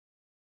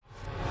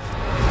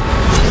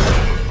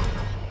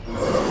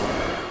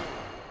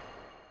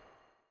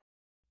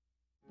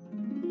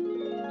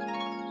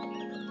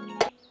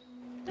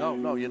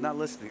no, you're not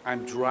listening.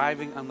 I'm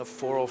driving on the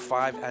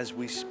 405 as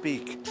we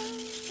speak.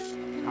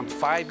 I'm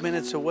 5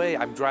 minutes away.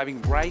 I'm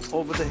driving right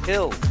over the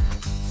hill.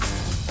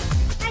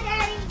 Hi,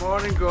 Daddy.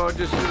 Morning,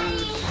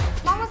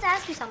 gorgeouses. Mom wants to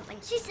ask you something.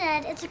 She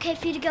said it's okay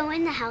for you to go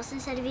in the house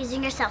instead of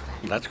using your cell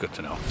phone. That's good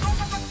to know.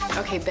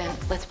 Okay, Ben,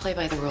 let's play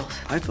by the rules.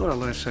 I thought our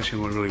last session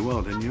went really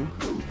well, didn't you?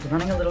 We're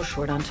running a little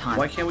short on time.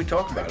 Why can't we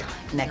talk about it?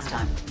 Next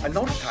time. I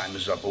know the time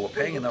is up, but we're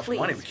paying enough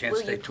money. We can't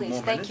stay 2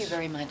 more minutes. Thank you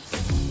very much.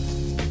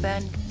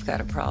 Ben, we've got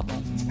a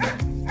problem.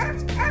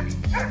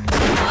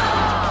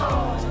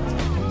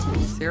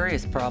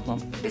 Serious problem.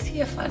 Is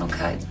he a final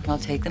cut? I'll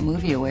take the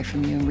movie away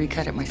from you and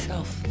recut it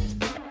myself.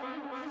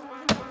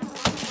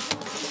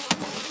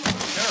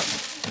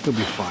 He'll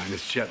be fine.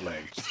 It's jet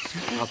lag.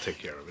 I'll take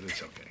care of it.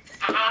 It's okay.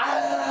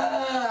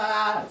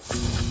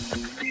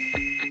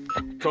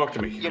 Talk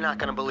to me. You're not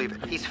gonna believe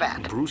it. He's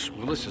fat. Bruce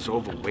Willis is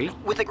overweight?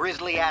 With a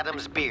Grizzly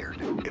Adams beard.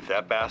 If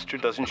that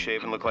bastard doesn't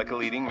shave and look like a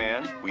leading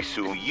man, we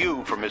sue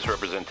you for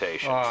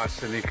misrepresentation. Oh,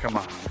 Sidney, come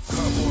on.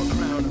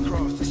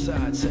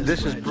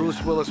 This is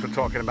Bruce Willis we're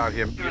talking about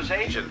here. You're his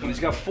agent. He's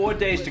got 4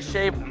 days to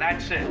shave, and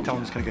that's it. Tell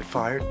him he's gonna get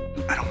fired.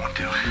 I don't want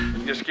to.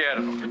 You're scared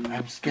of him.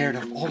 I'm scared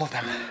of all of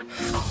them.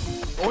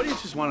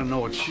 Audiences want to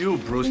know it's you,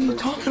 Bruce. What are you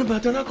talking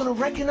about? They're not gonna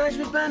recognize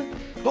me, Ben?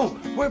 Oh,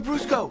 where'd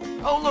Bruce go?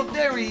 Oh, look,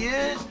 there he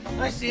is.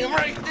 I see him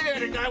right there,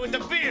 the guy with the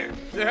beard.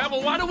 Yeah,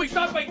 well, why don't we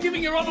start by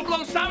giving your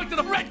overblown stomach to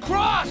the Red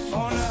Cross?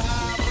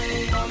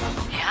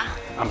 Yeah?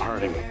 I'm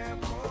hurting.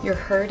 You're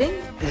hurting?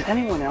 Is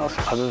anyone else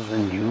other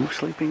than you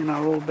sleeping in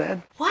our old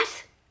bed? What?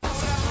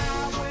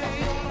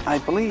 I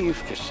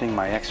believe you're seeing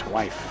my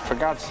ex-wife. For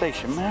God's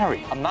sake, you're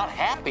married. I'm not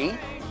happy.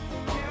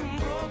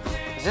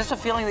 Is this a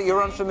feeling that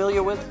you're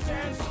unfamiliar with?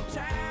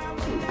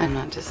 I'm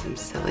not just some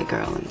silly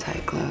girl in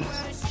tight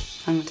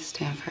clothes. I went to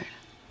Stanford.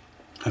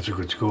 That's a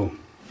good school.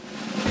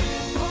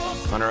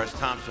 Hunter S.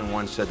 Thompson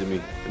once said to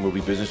me, the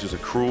movie business is a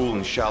cruel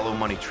and shallow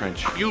money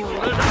trench. You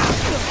little...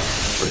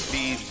 Where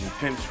thieves and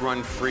pimps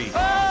run free.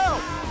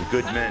 And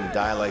good men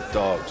die like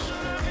dogs.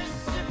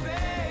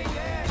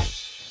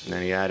 And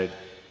then he added,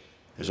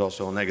 there's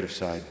also a negative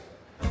side.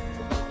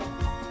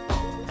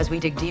 As we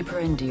dig deeper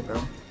and deeper,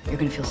 you're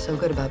gonna feel so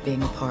good about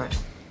being apart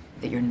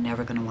that you're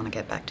never gonna want to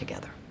get back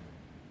together.